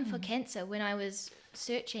 It's done for cancer. When I was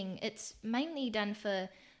searching, it's mainly done for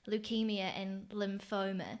leukemia and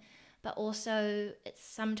lymphoma, but also it's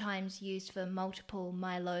sometimes used for multiple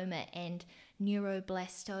myeloma and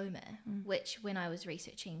neuroblastoma, which when I was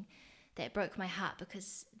researching, that broke my heart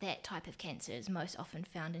because that type of cancer is most often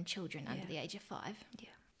found in children under Yeah. the age of 5. Yeah.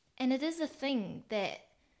 And it is a thing that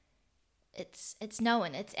it's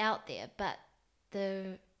known, it's out there, but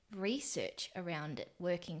the research around it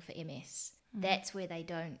working for MS, that's where they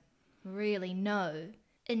don't really know.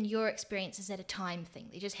 In your experience, is that a time thing?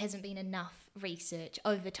 There just hasn't been enough research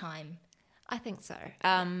over time. I think so.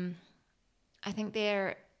 I think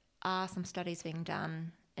there are some studies being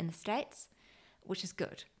done in the States, which is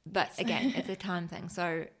good. But again, it's a time thing.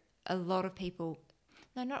 So a lot of people,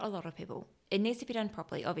 no, not a lot of people, it needs to be done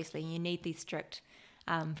properly. Obviously, you need these strict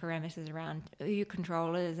parameters around who your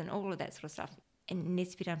control is and all of that sort of stuff. And it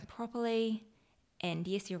needs to be done properly. And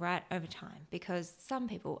yes, you're right, over time, because some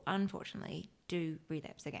people, unfortunately, do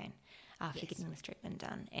relapse again after getting this treatment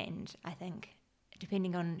done. And I think,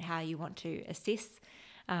 depending on how you want to assess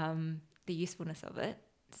the usefulness of it,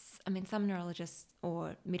 I mean, some neurologists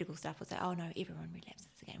or medical staff will say, oh no, everyone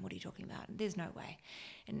relapses again. What are you talking about? There's no way.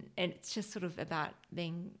 And it's just sort of about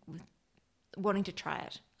wanting to try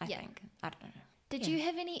it, I think. I don't know. Did you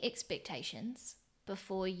have any expectations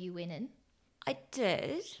before you went in? I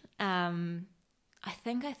did. I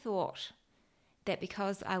think I thought that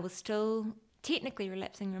because I was still technically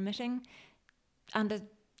relapsing remitting, under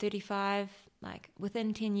 35, like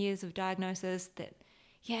within 10 years of diagnosis, that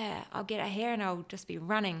I'll get out here and I'll just be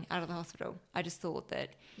running out of the hospital. I just thought that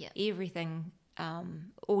everything,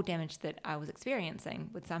 all damage that I was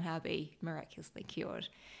experiencing would somehow be miraculously cured,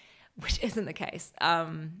 which isn't the case.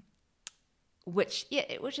 Which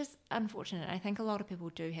is unfortunate. I think a lot of people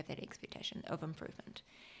do have that expectation of improvement.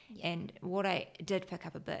 Yeah. And what I did pick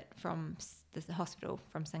up a bit from the hospital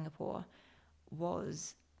from Singapore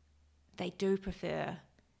was they do prefer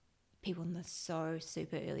people in the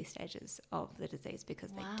super early stages of the disease,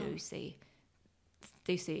 because they do see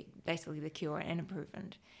basically the cure and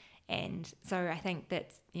improvement. And so I think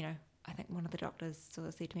that's, I think one of the doctors sort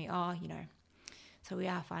of said to me, so we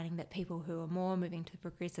are finding that people who are more moving to the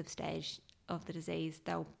progressive stage of the disease,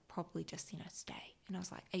 they'll probably just, stay. And I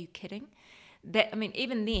was like, are you kidding?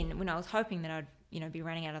 Even then, when I was hoping that I'd, be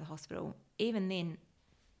running out of the hospital, even then,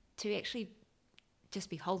 to actually just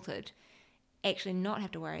be halted, actually not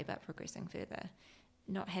have to worry about progressing further,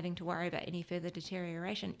 not having to worry about any further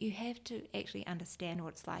deterioration, you have to actually understand what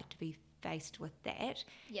it's like to be faced with that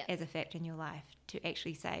as a fact in your life, to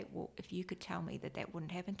actually say, well, if you could tell me that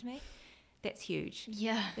wouldn't happen to me, that's huge.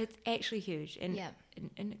 Yeah. It's actually huge. And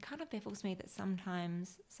it kind of baffles me that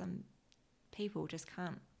sometimes some people just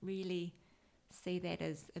can't really see that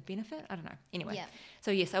as a benefit. I don't know. Anyway. Yeah. So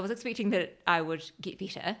yes, I was expecting that I would get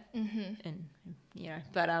better. Mm-hmm. And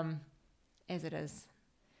but as it is,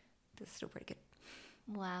 it's still pretty good.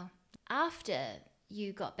 Wow. After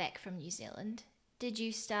you got back from New Zealand, did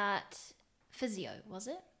you start physio, was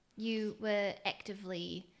it? You were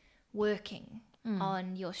actively working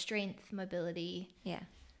on your strength, mobility. Yeah.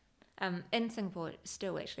 In Singapore,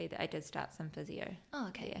 still actually, I did start some physio. Oh,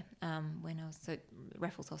 okay. Yeah. When I was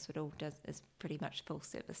Raffles Hospital is pretty much full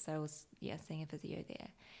service, so I was seeing a physio there.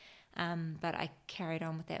 But I carried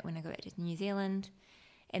on with that when I got back to New Zealand,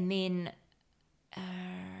 and then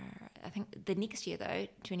I think the next year though,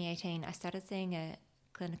 2018, I started seeing a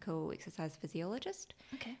clinical exercise physiologist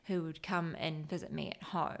who would come and visit me at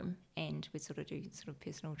home, and we'd sort of do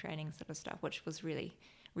personal training sort of stuff, which was really,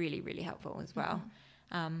 really, really helpful as well.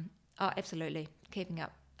 Absolutely. Keeping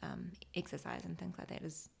up exercise and things like that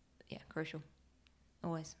is crucial.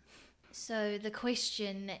 Always. So the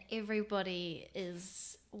question everybody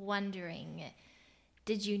is wondering,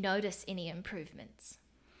 did you notice any improvements?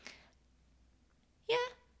 Yeah,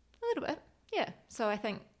 a little bit. Yeah. So I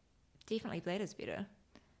think definitely bladder's better.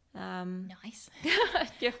 Nice. I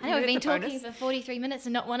know we've been talking for 43 minutes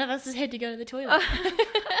and not one of us has had to go to the toilet.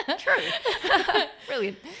 True.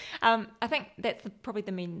 Brilliant. I think that's probably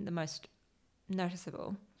the most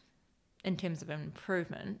noticeable in terms of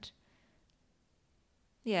improvement.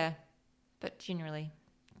 Yeah, but generally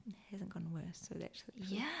it hasn't gone worse. So that's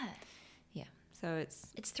yeah. So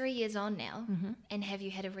it's 3 years on now, and have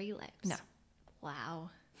you had a relapse? No. Wow.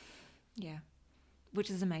 Yeah, which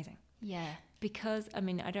is amazing. Yeah. Because, I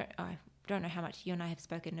don't know how much you and I have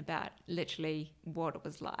spoken about literally what it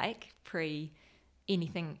was like pre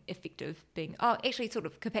anything effective being, actually sort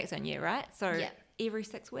of Copaxone, right? So every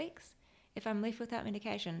 6 weeks, if I'm left without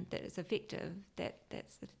medication that is effective,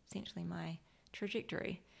 that's essentially my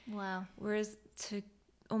trajectory. Wow. Whereas to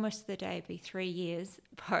almost the day be 3 years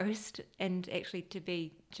post, and actually to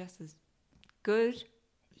be just as good,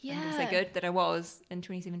 I'm going to say good, that I was in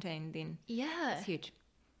 2017, then it's huge.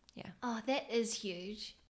 Yeah. Oh, that is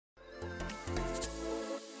huge.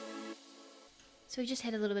 So we just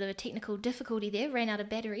had a little bit of a technical difficulty there, ran out of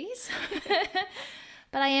batteries.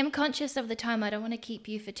 But I am conscious of the time. I don't want to keep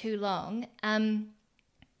you for too long.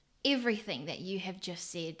 Everything that you have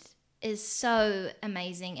just said is so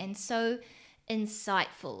amazing and so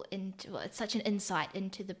insightful. It's such an insight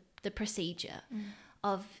into the procedure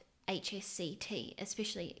of HSCT,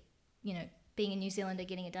 especially, being a New Zealander,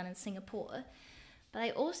 getting it done in Singapore. But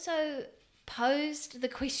I also posed the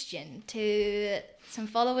question to some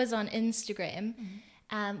followers on Instagram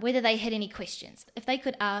whether they had any questions. If they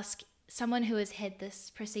could ask someone who has had this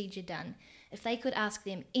procedure done, if they could ask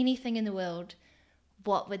them anything in the world,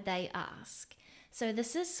 what would they ask? So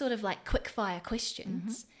this is sort of like quick fire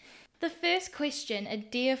questions. The first question, a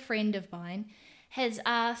dear friend of mine has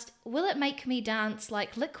asked, will it make me dance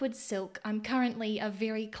like liquid silk? I'm currently a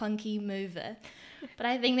very clunky mover. But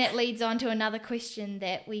I think that leads on to another question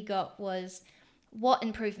that we got was, what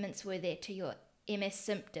improvements were there to your MS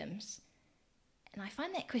symptoms? And I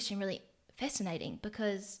find that question really fascinating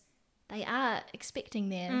because they are expecting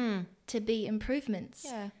there to be improvements.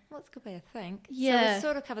 Yeah, well, that's a good way to think. Yeah. So we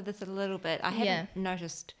sort of covered this a little bit. I haven't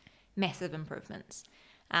noticed massive improvements.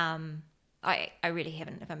 I really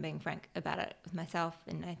haven't, if I'm being frank about it with myself.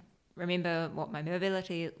 And I remember what my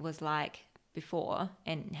mobility was like before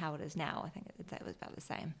and how it is now. I think it was about the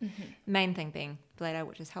same. Main thing being bladder,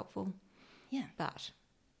 which is helpful. Yeah. But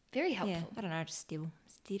very helpful. yeah, I don't know, just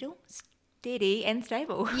steady and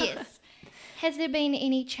stable. Yes. Has there been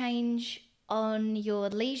any change on your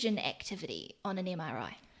lesion activity on an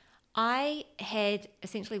MRI? I had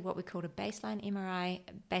essentially what we called a baseline MRI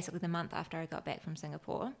basically the month after I got back from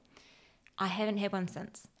Singapore. I haven't had one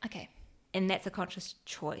since. Okay. And that's a conscious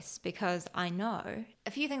choice because I know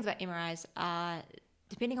a few things about MRIs are,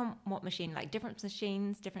 depending on what machine, like different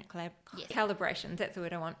machines, different calibrations, that's the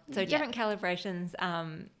word I want. So different calibrations,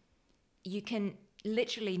 you can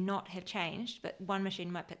literally not have changed, but one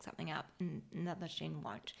machine might pick something up and another machine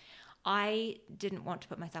won't. I didn't want to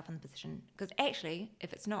put myself in the position because actually,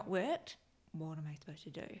 if it's not worked, what am I supposed to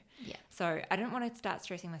do? Yeah. So I didn't want to start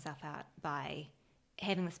stressing myself out by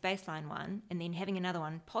having this baseline one and then having another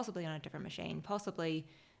one possibly on a different machine, possibly,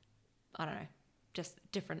 I don't know, just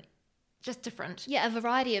different. Yeah, a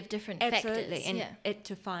variety of different Absolutely. factors. And it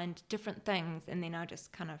to find different things, and then I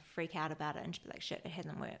just kind of freak out about it and just be like, shit, it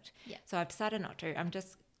hasn't worked. Yeah. So I've decided not to. I'm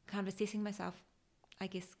just kind of assessing myself, I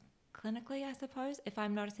guess, clinically, I suppose. If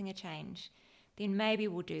I'm noticing a change, then maybe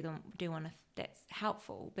we'll do one if that's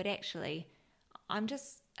helpful. But actually, I'm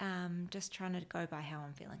just trying to go by how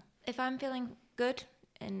I'm feeling. If I'm feeling good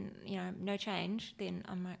and, no change, then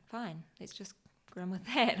I'm like, fine, let's just run with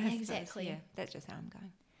that. I Exactly. suppose. Yeah, that's just how I'm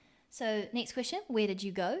going. So next question, where did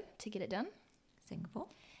you go to get it done? Singapore.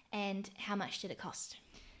 And how much did it cost?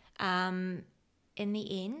 In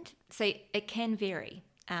the end, so it can vary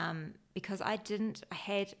because I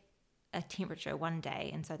had a temperature one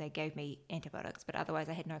day and so they gave me antibiotics, but otherwise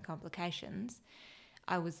I had no complications.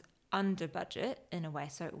 I was under budget in a way,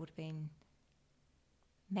 so it would have been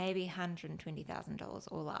maybe $120,000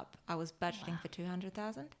 all up. I was budgeting for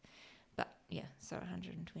 $200,000, but yeah, so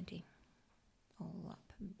 120 all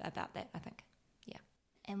up, about that, I think. Yeah.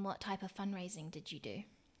 And what type of fundraising did you do?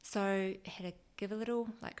 So had a Give a Little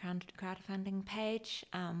crowdfunding page,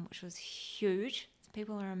 which was huge.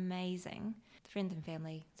 People are amazing. Friends and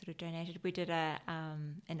family sort of donated. We did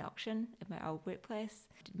an auction at my old workplace,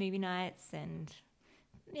 did movie nights, and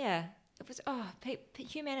yeah, it was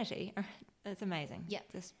humanity. It's amazing. Yeah,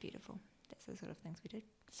 just beautiful. That's the sort of things we did.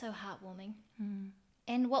 So heartwarming.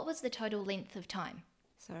 And what was the total length of time?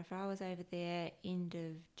 So if I was over there end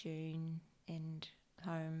of June and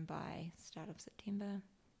home by start of September,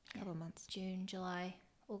 a couple of months. June, July,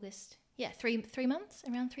 August. Yeah, 3 months, around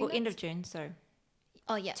 3 months. Well, end of June, so.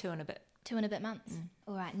 Oh yeah. 2 and a bit. 2 and a bit months.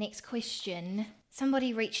 All right, next question.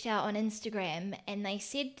 Somebody reached out on Instagram and they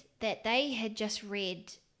said that they had just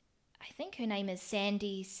read, I think her name is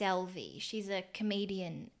Sandy Salvi. She's a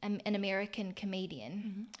comedian, an American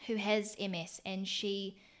comedian who has MS, and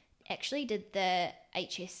she actually did the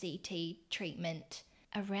HSCT treatment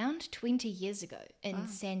around 20 years ago in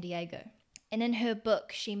San Diego. And in her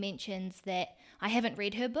book, she mentions that, I haven't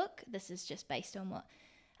read her book, this is just based on what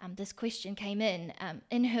this question came in.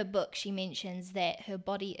 In her book, she mentions that her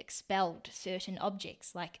body expelled certain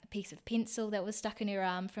objects, like a piece of pencil that was stuck in her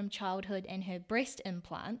arm from childhood and her breast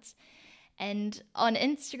implants. And on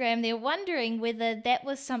Instagram, they're wondering whether that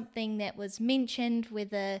was something that was mentioned,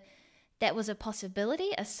 whether that was a possibility,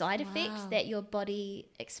 a side effect, that your body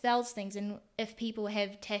expels things. And if people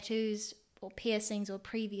have tattoos or piercings or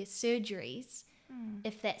previous surgeries,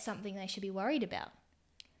 if that's something they should be worried about.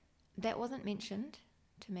 That wasn't mentioned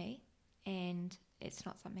to me, and it's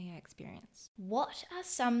not something I experienced. What are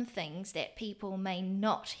some things that people may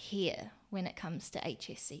not hear when it comes to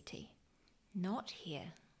HSCT? Not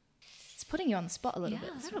hear? It's putting you on the spot a little bit.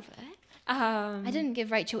 A little bit. I didn't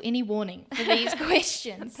give Rachel any warning for these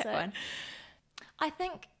questions. That one. I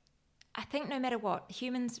think no matter what,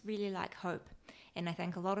 humans really like hope, and I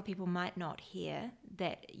think a lot of people might not hear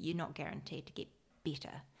that you're not guaranteed to get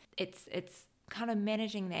better. It's kind of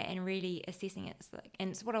managing that and really assessing it. And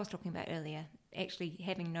it's what I was talking about earlier. Actually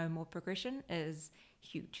having no more progression is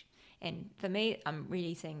huge. And for me, I'm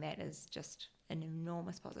really seeing that as just an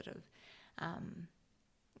enormous positive. I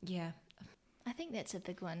think that's a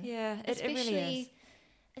big one. Yeah, it really is.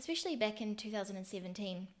 Especially back in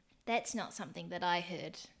 2017, that's not something that I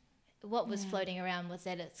heard. What was floating around was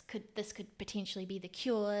that this could potentially be the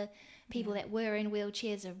cure. People that were in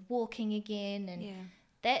wheelchairs are walking again, and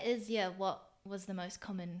that is what was the most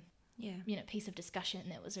common piece of discussion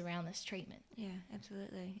that was around this treatment. Yeah,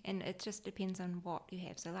 absolutely. And it just depends on what you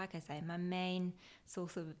have. So like I say, my main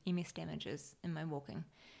source of MS damage is in my walking.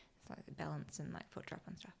 It's like the balance and like foot drop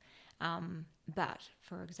and stuff. But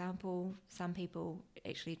for example, some people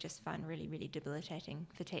actually just find really, really debilitating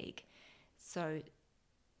fatigue. So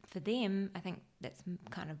for them, I think that's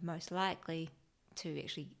kind of most likely to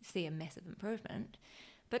actually see a massive improvement,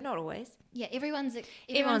 but not always. Yeah, everyone's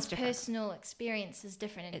personal experience is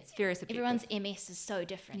different. And it's very subjective. Everyone's MS is so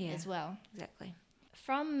different as well. Exactly.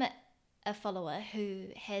 From a follower who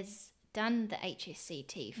has done the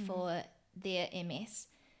HSCT for their MS,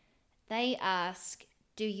 they ask,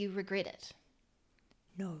 do you regret it?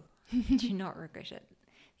 No, do not regret it.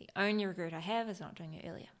 The only regret I have is not doing it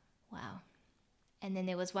earlier. Wow. And then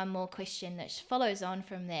there was one more question that follows on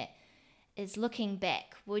from that, is looking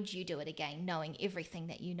back, would you do it again, knowing everything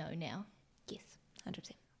that you know now? Yes,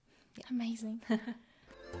 100%. Yeah. Amazing.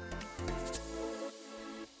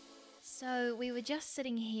 So we were just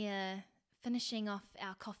sitting here finishing off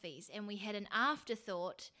our coffees, and we had an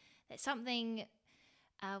afterthought that something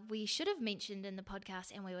we should have mentioned in the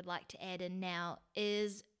podcast and we would like to add in now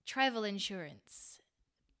is travel insurance.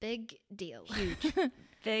 Big deal. Huge.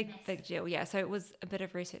 Big deal. Yeah, so it was a bit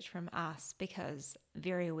of research from us because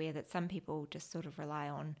very aware that some people just sort of rely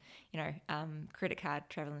on, credit card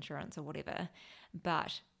travel insurance or whatever,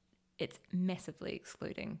 but it's massively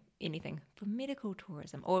excluding anything for medical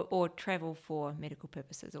tourism or travel for medical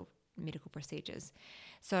purposes or medical procedures.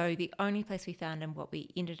 So the only place we found and what we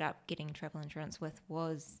ended up getting travel insurance with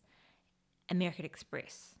was American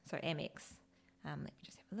Express, so Amex. Let me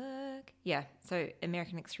just have a look. Yeah, so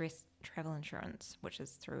American Express travel insurance, which is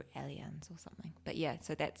through Allianz or something. But yeah,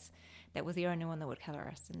 so that was the only one that would cover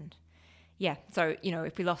us. And yeah, so,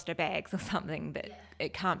 if we lost our bags or something, that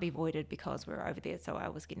it can't be voided because we're over there. So I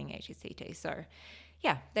was getting HSCT. So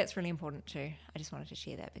yeah, that's really important too. I just wanted to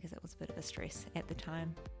share that because it was a bit of a stress at the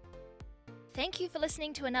time. Thank you for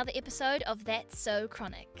listening to another episode of That's So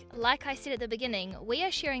Chronic. Like I said at the beginning, we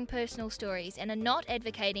are sharing personal stories and are not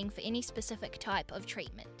advocating for any specific type of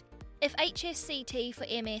treatment. If HSCT for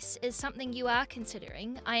MS is something you are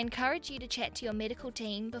considering, I encourage you to chat to your medical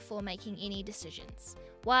team before making any decisions.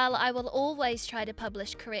 While I will always try to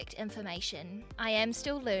publish correct information, I am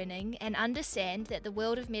still learning and understand that the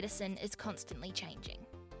world of medicine is constantly changing.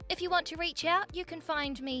 If you want to reach out, you can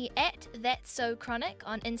find me at That's So Chronic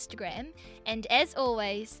on Instagram. And as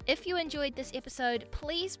always, if you enjoyed this episode,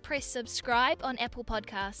 please press subscribe on Apple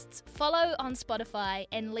Podcasts, follow on Spotify,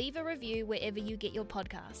 and leave a review wherever you get your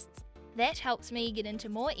podcasts. That helps me get into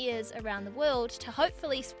more ears around the world to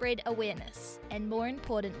hopefully spread awareness, and more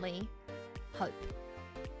importantly, hope.